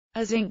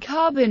A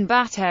zinc-carbon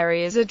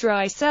battery is a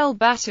dry-cell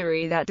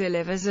battery that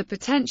delivers a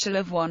potential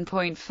of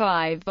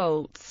 1.5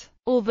 volts.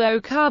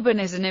 Although carbon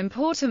is an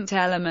important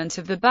element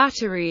of the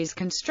battery's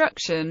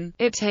construction,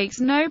 it takes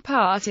no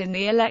part in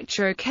the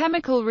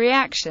electrochemical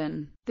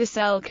reaction. The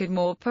cell could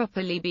more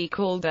properly be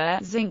called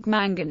a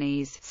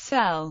zinc-manganese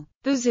cell.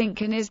 The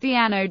zinc is the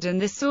anode and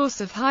the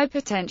source of high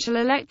potential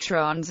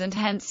electrons, and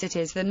hence it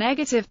is the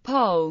negative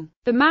pole.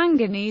 The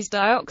manganese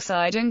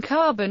dioxide and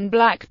carbon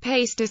black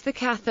paste is the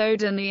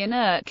cathode, and the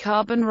inert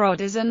carbon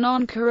rod is a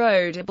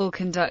non-corrodable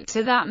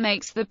conductor that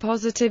makes the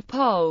positive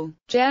pole.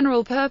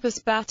 General-purpose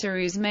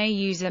batteries may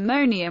use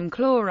ammonium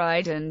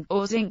chloride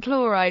or zinc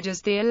chloride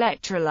as the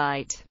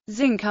electrolyte.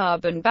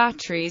 Zinc-carbon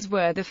batteries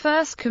were the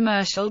first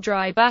commercial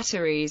dry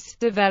batteries,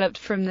 developed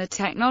from the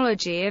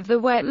technology of the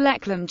wet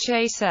Leclerc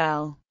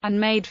cell, and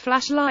made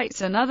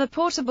flashlights and other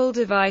portable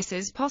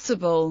devices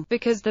possible,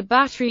 because the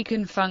battery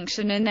can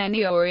function in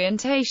any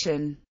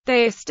orientation.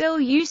 They are still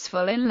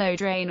useful in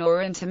low-drain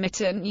or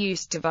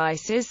intermittent-use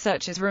devices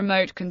such as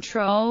remote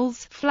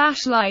controls,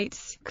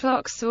 flashlights,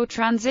 clocks or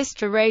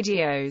transistor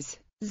radios.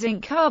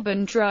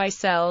 Zinc-carbon dry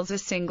cells are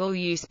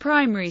single-use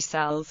primary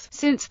cells,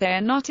 since they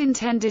are not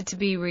intended to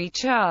be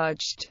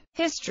recharged.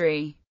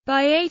 History.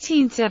 By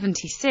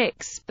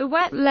 1876, the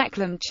wet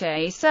Leclerc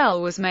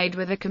cell was made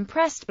with a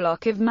compressed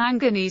block of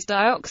manganese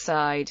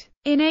dioxide.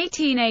 In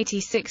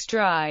 1886,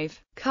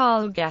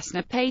 Carl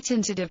Gassner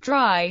patented a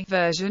dry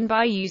version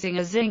by using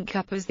a zinc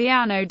cup as the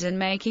anode and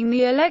making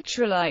the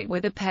electrolyte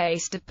with a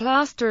paste of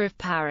plaster of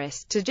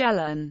Paris to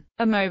gel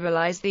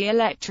immobilize the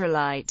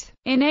electrolyte.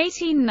 In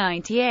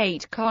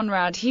 1898,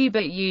 Conrad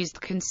Hubert used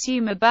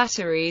consumer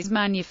batteries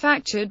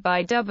manufactured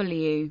by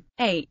W.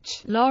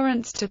 H.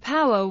 Lawrence to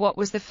power what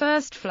was the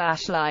first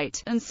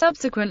flashlight, and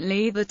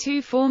subsequently the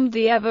two formed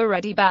the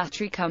Ever-Ready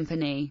Battery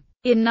Company.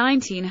 In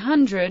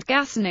 1900,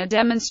 Gassner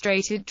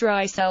demonstrated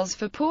dry cells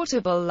for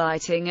portable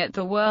lighting at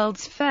the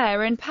World's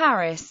Fair in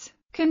Paris.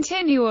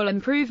 Continual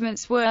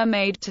improvements were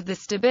made to the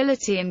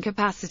stability and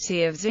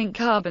capacity of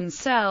zinc-carbon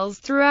cells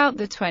throughout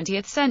the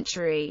 20th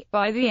century.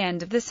 By the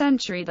end of the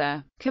century,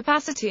 the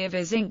capacity of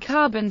a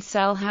zinc-carbon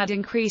cell had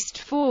increased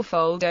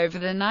fourfold over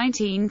the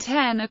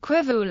 1910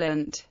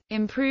 equivalent.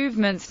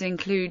 Improvements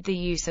include the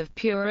use of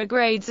purer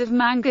grades of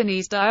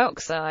manganese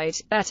dioxide,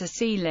 better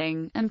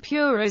sealing, and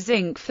purer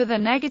zinc for the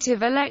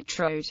negative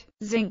electrode.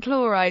 Zinc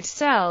chloride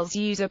cells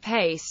use a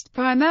paste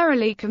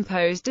primarily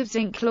composed of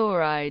zinc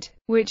chloride,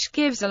 which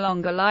gives a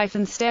longer life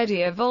and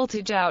steadier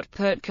voltage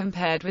output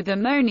compared with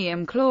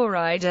ammonium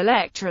chloride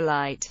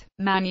electrolyte.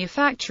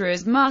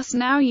 Manufacturers must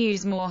now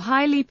use more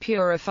highly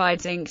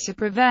purified zinc to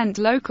prevent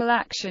local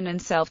action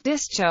and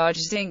self-discharge.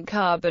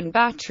 Zinc-carbon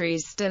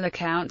batteries still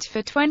account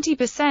for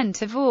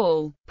 20% of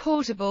all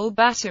portable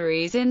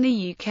batteries in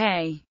the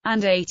UK,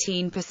 and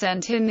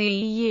 18% in the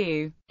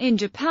EU. In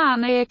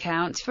Japan they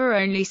account for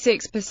only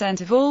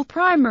 6% of all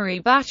primary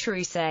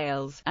battery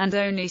sales, and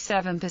only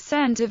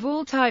 7% of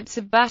all types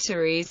of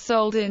batteries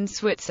sold in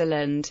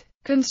Switzerland.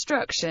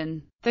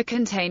 Construction. The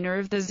container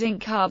of the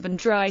zinc-carbon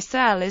dry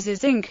cell is a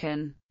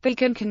zinc-can. The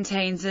can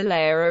contains a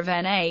layer of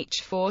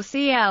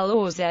NH4Cl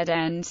or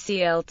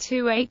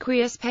ZnCl2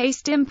 aqueous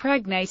paste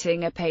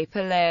impregnating a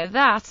paper layer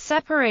that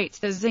separates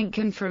the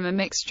zinc-can from a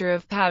mixture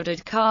of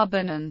powdered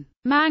carbon and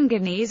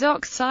manganese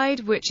oxide,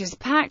 which is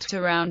packed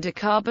around a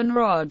carbon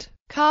rod.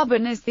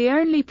 Carbon is the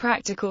only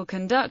practical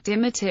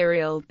conducting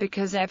material,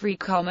 because every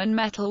common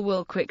metal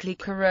will quickly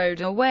corrode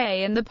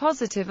away in the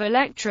positive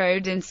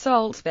electrode in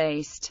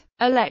salt-based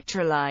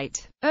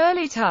electrolyte.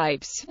 Early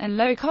types, and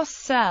low-cost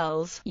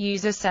cells,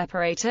 use a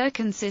separator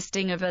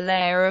consisting of a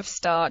layer of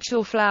starch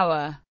or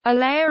flour. A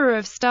layer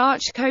of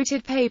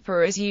starch-coated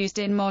paper is used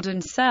in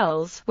modern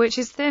cells, which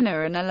is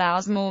thinner and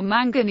allows more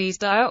manganese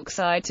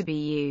dioxide to be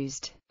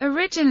used.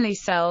 Originally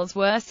cells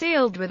were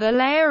sealed with a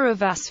layer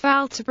of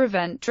asphalt to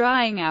prevent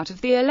drying out of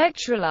the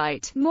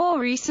electrolyte. More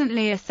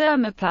recently a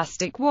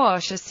thermoplastic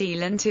washer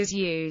sealant is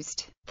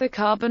used. The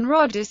carbon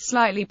rod is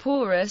slightly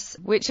porous,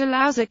 which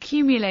allows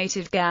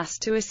accumulated gas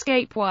to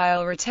escape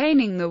while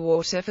retaining the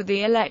water for the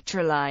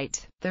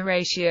electrolyte. The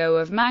ratio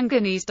of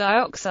manganese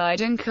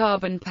dioxide and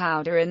carbon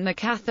powder in the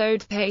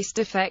cathode paste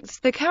affects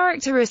the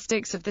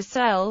characteristics of the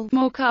cell.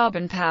 More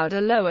carbon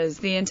powder lowers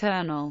the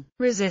internal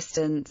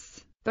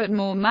resistance, but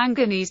more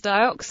manganese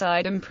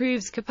dioxide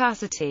improves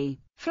capacity.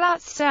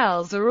 Flat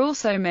cells are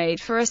also made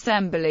for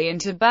assembly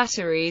into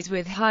batteries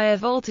with higher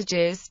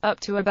voltages, up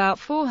to about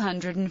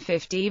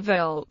 450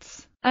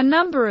 volts. A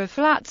number of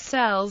flat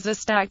cells are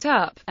stacked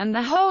up, and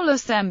the whole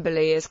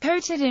assembly is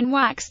coated in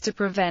wax to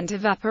prevent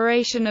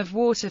evaporation of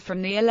water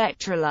from the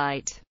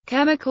electrolyte.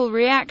 Chemical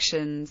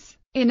reactions.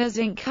 In a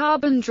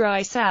zinc-carbon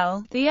dry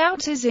cell, the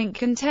outer zinc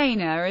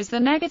container is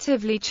the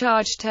negatively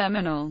charged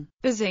terminal.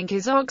 The zinc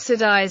is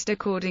oxidized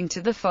according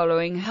to the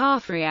following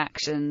half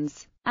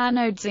reactions.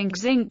 Anode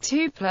zinc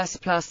 2 plus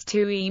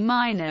 2 E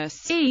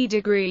minus E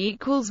degree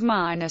equals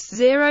minus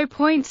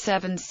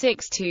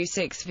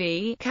 0.7626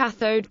 V.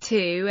 Cathode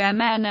 2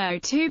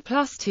 MnO2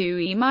 plus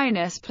 2E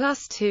minus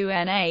plus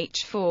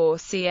 2NH4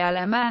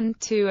 ClMn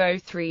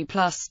 2O3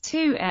 plus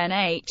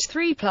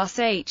 2NH3 plus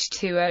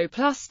H2O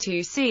plus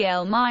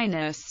 2Cl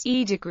minus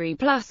E degree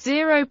plus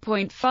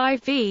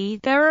 0.5 V.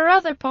 There are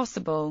other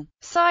possible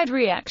side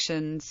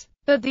reactions,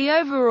 but the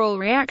overall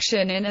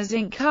reaction in a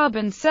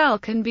zinc-carbon cell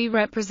can be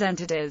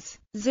represented as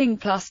zinc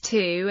plus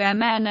 2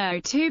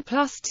 MnO2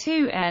 plus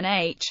 2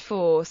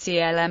 NH4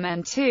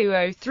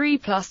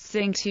 ClMn2O3 plus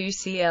zinc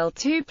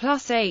 2Cl2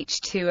 plus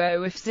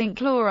H2O. If zinc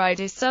chloride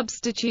is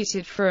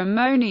substituted for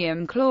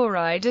ammonium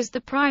chloride as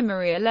the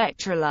primary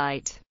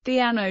electrolyte, the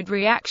anode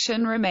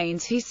reaction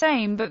remains the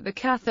same, but the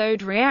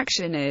cathode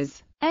reaction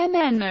is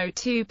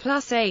MnO2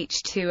 plus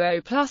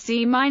H2O plus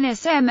E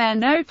minus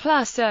MnO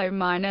plus O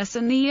minus,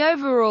 and the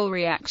overall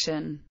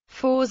reaction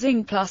for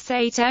zinc plus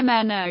 8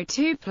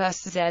 MnO2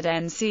 plus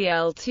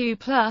ZnCl2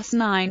 plus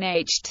 9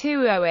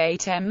 H2O 8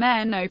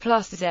 MnO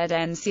plus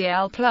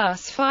ZnCl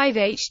plus 5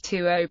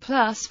 H2O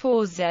plus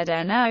 4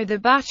 ZnO. The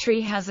battery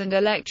has an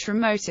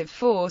electromotive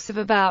force of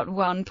about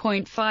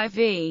 1.5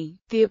 V.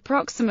 The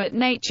approximate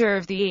nature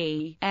of the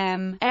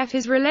E.M.F.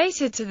 is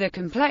related to the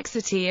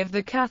complexity of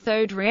the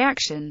cathode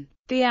reaction.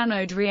 The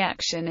anode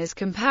reaction is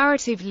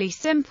comparatively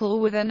simple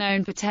with a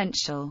known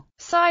potential.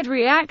 Side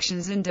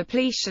reactions and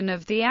depletion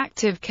of the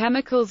active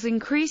chemicals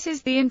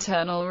increases the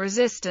internal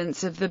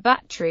resistance of the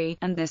battery,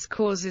 and this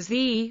causes the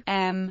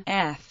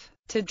E.M.F.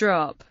 to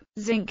drop.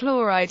 Zinc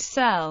chloride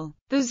cell.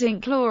 The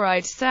zinc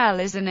chloride cell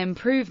is an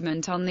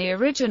improvement on the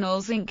original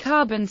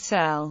zinc-carbon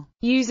cell,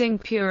 using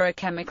purer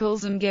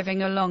chemicals and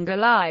giving a longer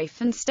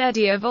life and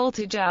steadier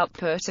voltage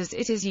output as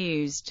it is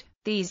used.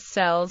 These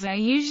cells are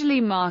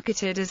usually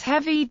marketed as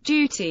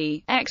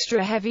heavy-duty,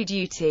 extra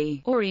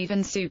heavy-duty, or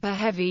even super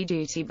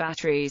heavy-duty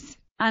batteries,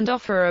 and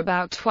offer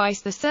about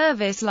twice the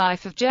service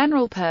life of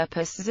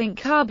general-purpose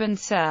zinc-carbon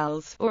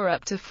cells, or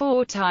up to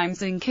 4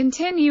 times in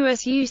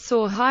continuous use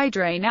or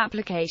high-drain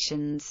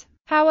applications.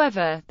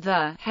 However,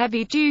 the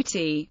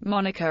heavy-duty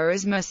moniker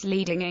is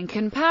misleading in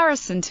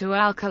comparison to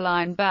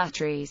alkaline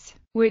batteries,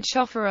 which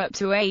offer up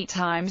to 8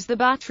 times the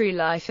battery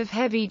life of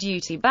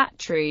heavy-duty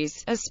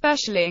batteries,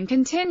 especially in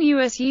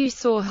continuous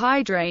use or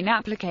high-drain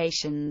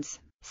applications.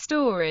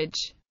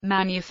 Storage.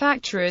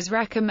 Manufacturers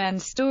recommend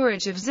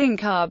storage of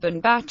zinc-carbon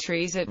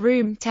batteries at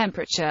room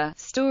temperature.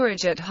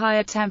 Storage at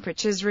higher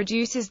temperatures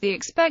reduces the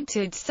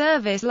expected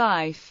service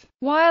life.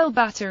 While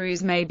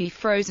batteries may be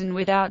frozen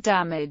without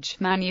damage,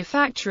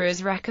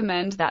 manufacturers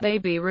recommend that they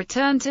be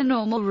returned to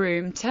normal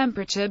room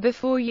temperature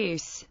before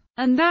use,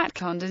 and that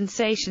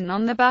condensation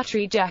on the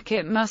battery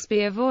jacket must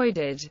be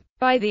avoided.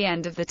 By the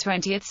end of the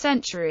 20th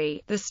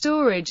century, the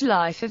storage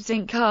life of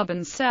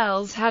zinc-carbon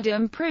cells had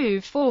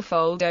improved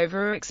fourfold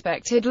over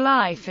expected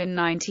life in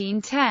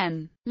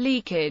 1910.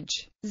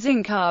 Leakage.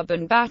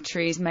 Zinc-carbon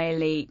batteries may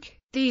leak.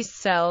 These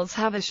cells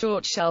have a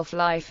short shelf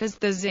life as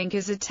the zinc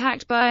is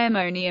attacked by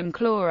ammonium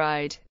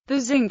chloride. The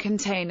zinc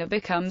container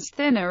becomes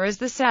thinner as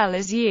the cell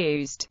is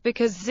used,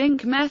 because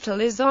zinc metal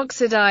is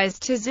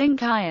oxidized to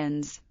zinc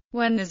ions.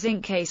 When the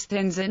zinc case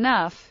thins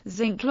enough,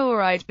 zinc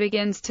chloride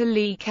begins to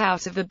leak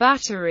out of the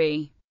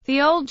battery.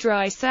 The old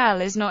dry cell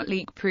is not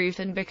leak-proof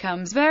and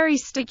becomes very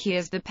sticky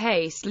as the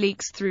paste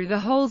leaks through the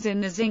holes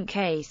in the zinc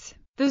case.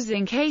 The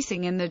zinc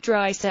casing in the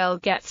dry cell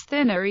gets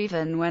thinner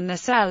even when the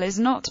cell is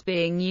not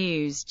being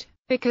used,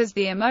 because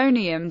the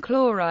ammonium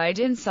chloride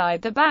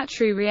inside the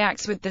battery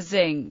reacts with the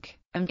zinc,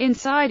 and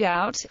inside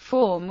out,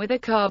 form with a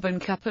carbon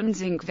cup and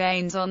zinc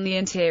veins on the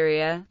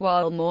interior,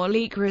 while more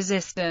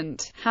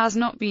leak-resistant has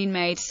not been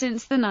made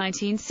since the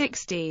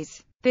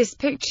 1960s. This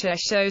picture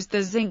shows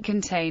the zinc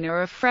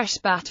container of fresh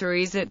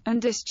batteries at, and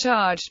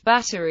discharged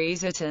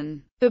batteries at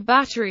an. The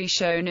battery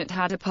shown it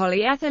had a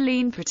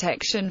polyethylene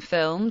protection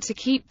film to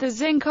keep the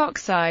zinc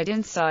oxide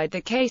inside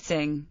the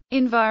casing.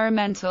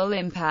 Environmental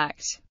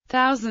impact.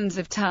 Thousands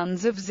of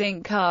tons of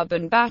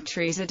zinc-carbon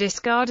batteries are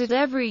discarded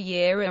every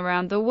year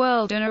around the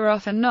world and are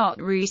often not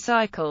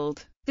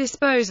recycled.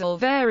 Disposal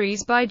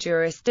varies by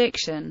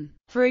jurisdiction.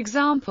 For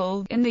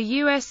example, in the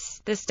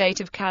U.S., the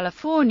state of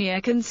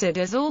California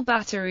considers all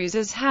batteries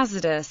as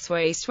hazardous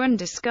waste when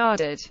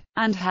discarded,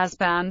 and has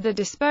banned the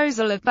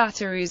disposal of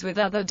batteries with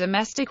other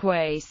domestic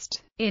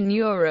waste. In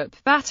Europe,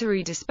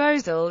 battery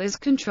disposal is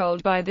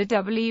controlled by the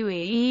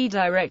WEE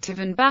Directive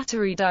and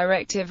Battery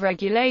Directive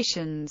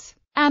regulations,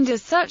 and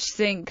as such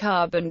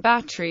zinc-carbon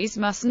batteries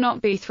must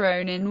not be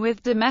thrown in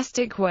with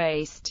domestic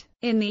waste.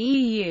 In the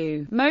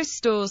EU, most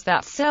stores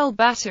that sell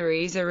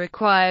batteries are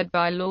required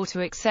by law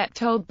to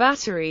accept old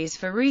batteries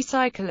for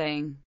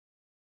recycling.